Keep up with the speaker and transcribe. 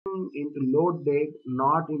into load date,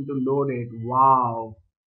 not into load date. Wow.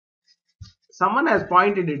 Someone has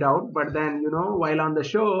pointed it out, but then, while on the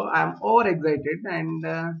show, I'm overexcited and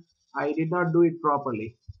I did not do it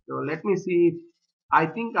properly. So let me see. I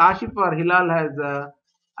think Ashif or Hilal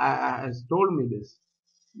has told me this.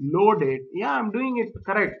 Load date. Yeah, I'm doing it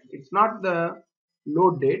correct. It's not the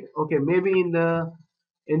load date. Okay, maybe in the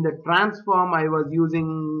transform I was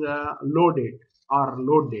using load date or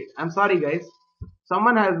load date. I'm sorry, guys.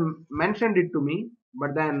 Someone has mentioned it to me,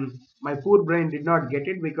 but then my poor brain did not get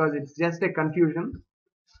it because it's just a confusion.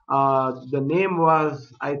 The name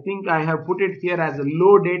was, I think I have put it here as a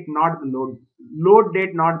load date, not the load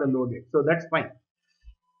date, not the load date. So that's fine.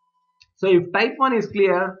 So if type 1 is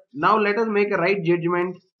clear, now let us make a right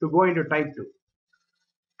judgment to go into type 2.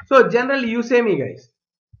 So generally you say me, guys,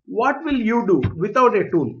 what will you do without a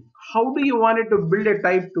tool? How do you want it to build a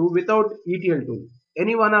type 2 without ETL tool?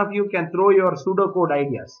 Any one of you can throw your pseudocode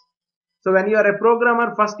ideas. So when you are a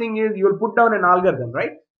programmer, first thing is you will put down an algorithm,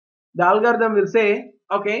 right? The algorithm will say,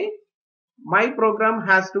 okay, my program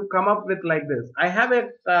has to come up with like this. I have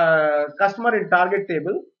a customer in target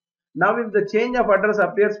table. Now if the change of address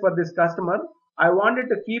appears for this customer, I want it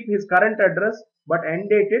to keep his current address but end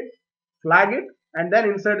date it, flag it, and then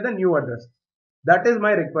insert the new address. That is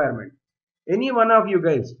my requirement. Any one of you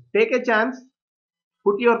guys, take a chance,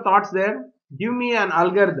 put your thoughts there, give me an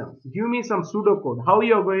algorithm, give me some pseudocode, how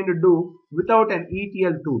you are going to do without an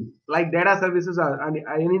ETL tool, like data services or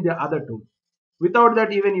any of the other tools. Without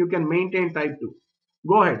that, even you can maintain type 2.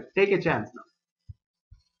 Go ahead, take a chance now.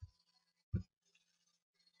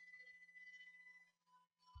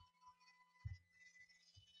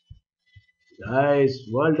 Guys,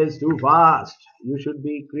 world is too fast. You should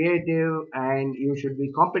be creative and you should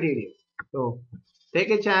be competitive. So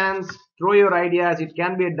take a chance, throw your ideas. It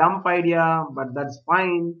can be a dumb idea, but that's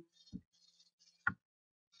fine.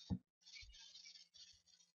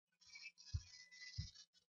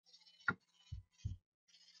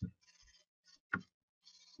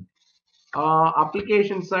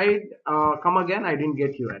 Application side, come again. I didn't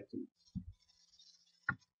get you actually.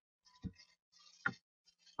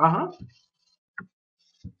 Uh-huh.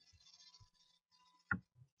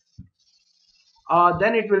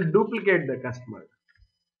 Then it will duplicate the customer.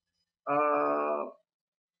 Uh,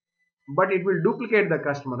 but it will duplicate the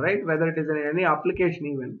customer, right? Whether it is in any application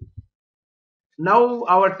even. Now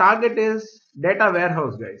our target is data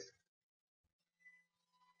warehouse, guys.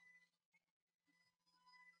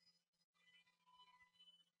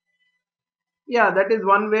 Yeah, that is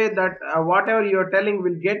one way that whatever you are telling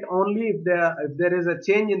will get only if there is a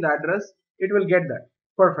change in the address, it will get that.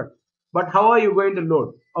 Perfect. But how are you going to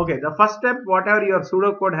load? Okay, the first step, whatever your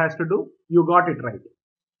pseudocode has to do, you got it right.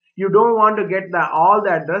 You don't want to get all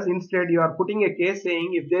the address. Instead, you are putting a case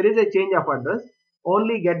saying if there is a change of address,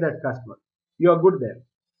 only get that customer. You are good there.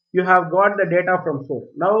 You have got the data from source.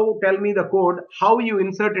 Now tell me the code, how you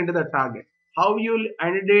insert into the target. How you will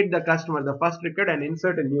annotate the customer, the first record, and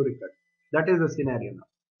insert a new record. That is the scenario now.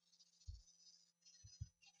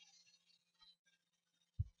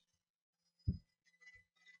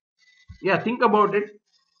 Yeah, think about it.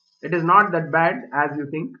 It is not that bad as you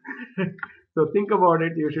think. So think about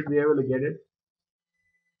it. You should be able to get it.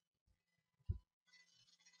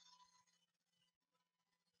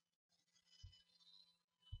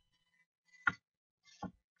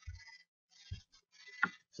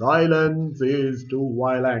 Silence is too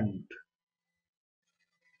violent.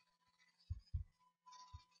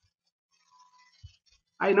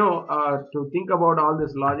 I know to think about all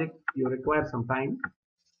this logic, you require some time.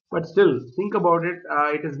 But still, think about it.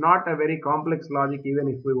 It is not a very complex logic, even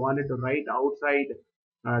if we wanted to write outside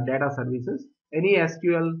data services. Any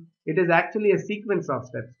SQL, it is actually a sequence of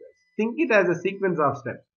steps. Think it as a sequence of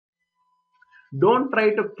steps. Don't try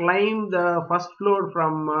to climb the first floor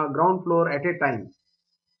from ground floor at a time.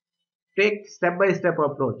 Take step by step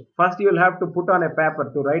approach. First, you will have to put on a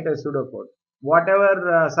paper to write a pseudocode.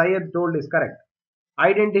 Whatever Syed told is correct.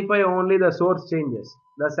 Identify only the source changes.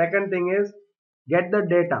 The second thing is get the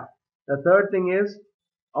data. The third thing is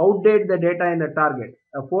outdate the data in the target.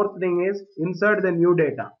 The fourth thing is insert the new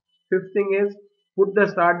data. Fifth thing is put the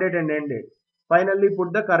start date and end date. Finally,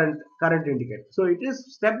 put the current indicator. So it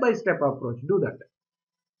is step by step approach. Do that.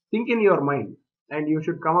 Think in your mind, and you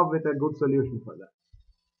should come up with a good solution for that.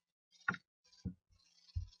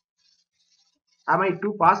 Am I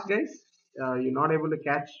too fast, guys? You're not able to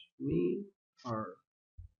catch me, or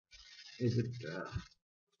is it?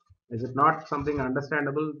 Is it not something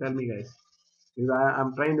understandable? Tell me, guys. Because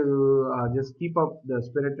I'm trying to just keep up the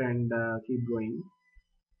spirit and keep going.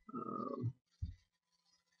 Uh,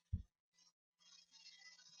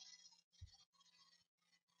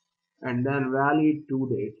 and then valid to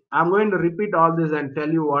date. I'm going to repeat all this and tell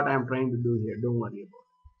you what I'm trying to do here. Don't worry about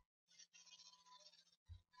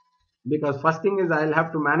it. Because first thing is I'll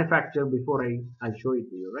have to manufacture before I show it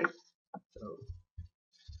to you, right? So,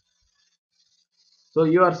 so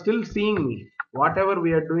you are still seeing me. Whatever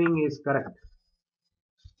we are doing is correct.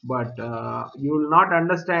 But you will not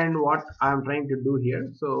understand what I am trying to do here.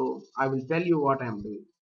 So I will tell you what I am doing.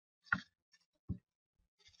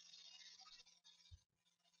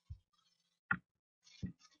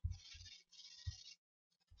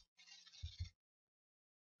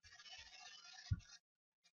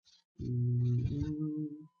 Mm,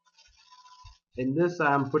 In this,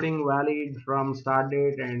 I am putting valid from start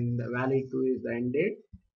date and valid to is the end date.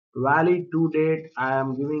 Valid to date, I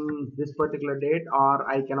am giving this particular date, or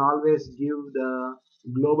I can always give the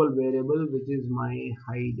global variable, which is my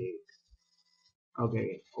high date.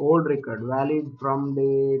 Okay, old record, valid from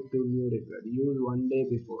date to new record. Use one day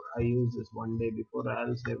before. I use this one day before,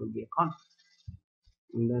 else there will be a conflict.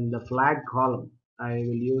 And then the flag column, I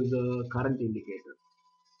will use the current indicator.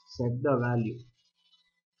 Set the value.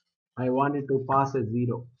 I want it to pass as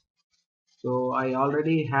 0. So I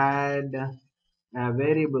already had a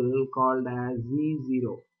variable called as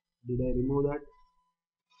v0. Did I remove that?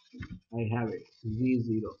 I have it,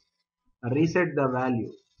 v0. Reset the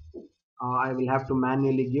value. I will have to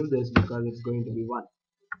manually give this because it's going to be 1.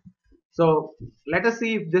 So let us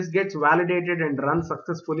see if this gets validated and run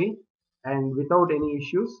successfully and without any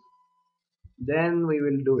issues. Then we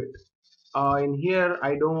will do it. In here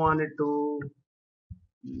I don't want it to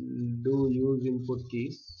do use input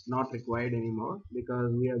keys, not required anymore,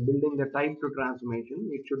 because we are building the type to transformation.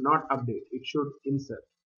 It should not update, it should insert.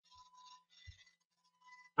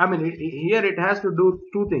 I mean, here it has to do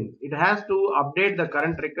two things. It has to update the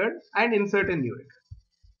current record and insert a new record.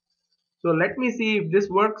 So let me see if this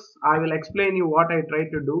works. I will explain you what I try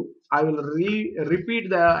to do. I will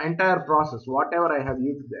repeat the entire process whatever I have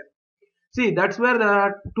used there. See, that's where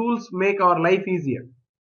the tools make our life easier.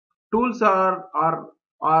 Tools are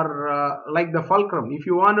like the fulcrum. If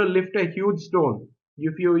you want to lift a huge stone,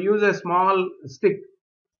 if you use a small stick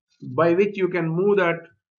by which you can move that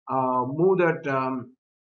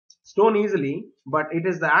stone easily, but it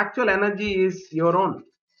is the actual energy is your own.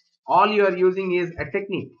 All you are using is a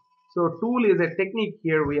technique. So tool is a technique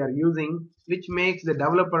here we are using, which makes the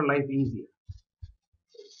developer life easier.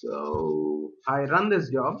 So I run this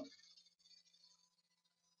job.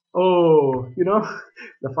 Oh,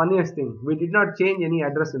 the funniest thing, we did not change any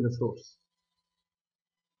address in the source.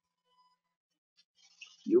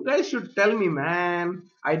 You guys should tell me, man.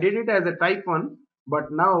 I did it as a type 1,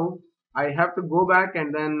 but now I have to go back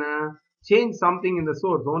and then change something in the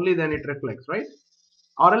source. Only then it reflects, right?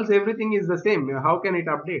 Or else everything is the same. How can it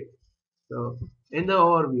update? So in the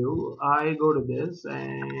overview, I go to this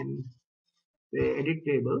and say edit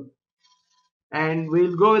table, and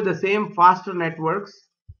we'll go with the same faster networks.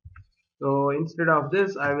 So instead of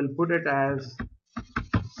this, I will put it as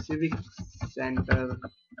civic center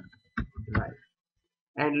drive.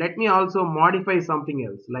 And let me also modify something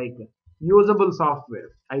else like usable software.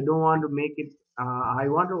 I don't want to make it, I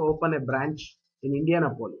want to open a branch in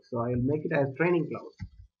Indianapolis. So I will make it as training cloud.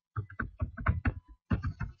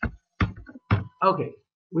 Okay,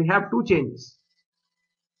 we have two changes.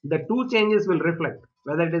 The two changes will reflect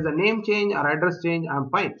whether it is a name change or address change. I'm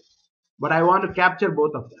fine, but I want to capture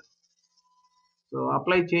both of them. So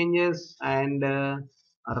apply changes and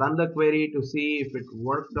run the query to see if it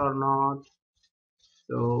worked or not.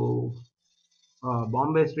 So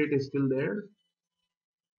Bombay Street is still there.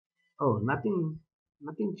 Oh, nothing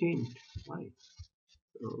changed. Why?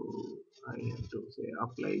 So I have to say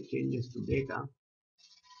apply changes to data.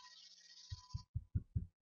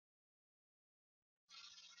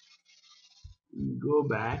 Go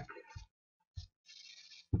back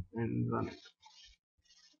and run it.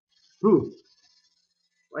 Ooh,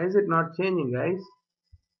 why is it not changing, guys?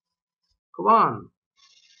 Come on.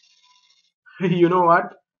 You know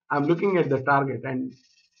what? I'm looking at the target and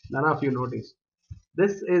none of you noticed.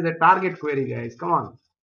 This is a target query, guys. Come on.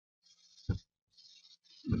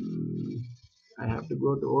 Mm, I have to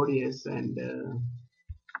go to ODS and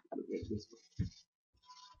look at this one.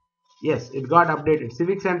 Yes, it got updated.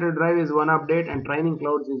 Civic Center Drive is one update and Training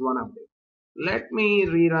Clouds is one update. Let me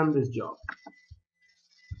rerun this job.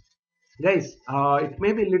 Guys, it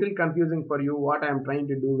may be a little confusing for you what I am trying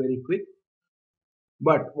to do very quick.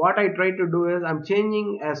 But what I try to do is I'm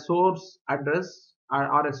changing a source address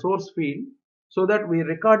or a source field so that we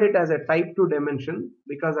record it as a type 2 dimension,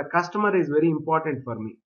 because a customer is very important for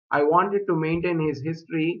me. I wanted to maintain his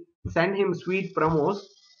history, send him sweet promos.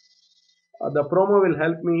 The promo will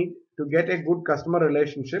help me to get a good customer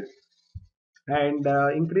relationship and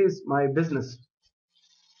increase my business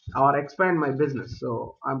or expand my business.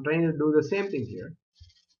 So I'm trying to do the same thing here.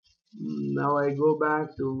 Now I go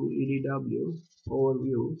back to EDW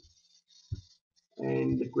overview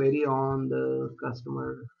and query on the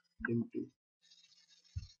customer into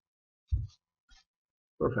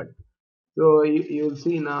perfect. So you'll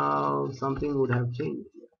see now something would have changed.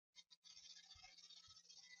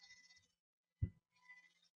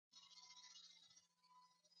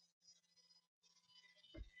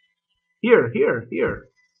 Here, here, here,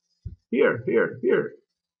 here, here, here.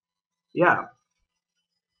 Yeah,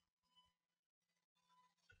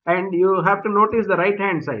 and you have to notice the right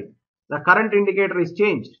hand side. The current indicator is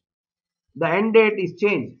changed. The end date is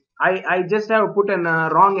changed. I just have put an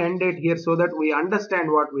wrong end date here so that we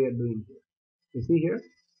understand what we are doing here. You see here?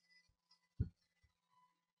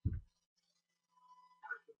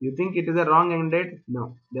 You think it is a wrong end date?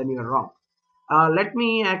 No, then you are wrong. Let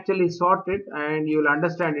me actually sort it and you will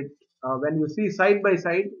understand it. When you see side by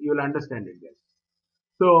side, you will understand it then.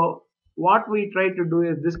 So what we try to do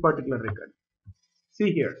is this particular record.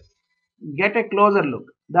 See here, get a closer look.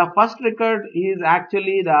 The first record is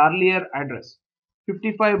actually the earlier address.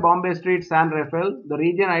 55 Bombay Street, San Rafael. The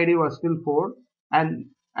region ID was still 4 and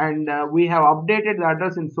we have updated the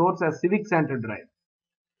address in source as Civic Center Drive.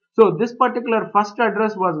 So this particular first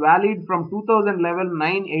address was valid from 2011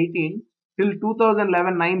 9/18 till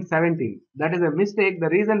 2011 9/17. That is a mistake. The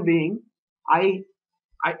reason being, I,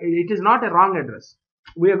 it is not a wrong address.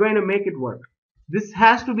 We are going to make it work. This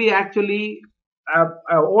has to be actually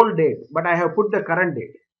a old date, but I have put the current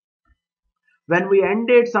date. When we end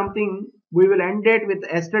date something, we will end date with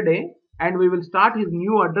yesterday, and we will start his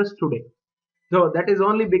new address today. So that is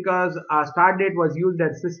only because our start date was used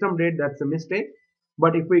as system date. That's a mistake.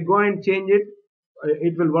 But if we go and change it,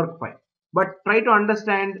 it will work fine. But try to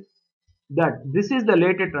understand that this is the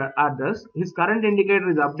latest address. His current indicator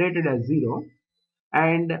is updated as 0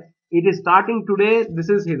 and it is starting today. This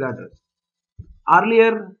is his address.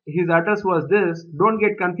 Earlier his address was this. Don't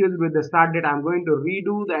get confused with the start date. I'm going to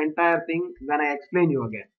redo the entire thing when I explain you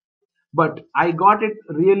again. But I got it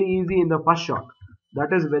really easy in the first shot.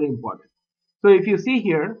 That is very important. So if you see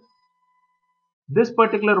here, this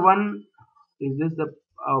particular one is this the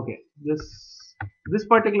okay this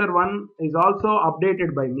particular one is also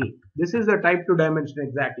updated by me. This is the type 2 dimension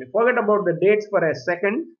exactly. Forget about the dates for a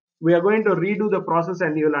second. We are going to redo the process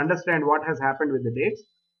and you will understand what has happened with the dates.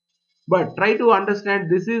 But try to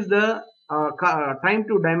understand this is the time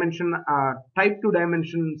to dimension type 2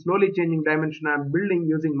 dimension slowly changing dimension I am building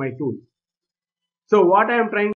using my tool. So what I am trying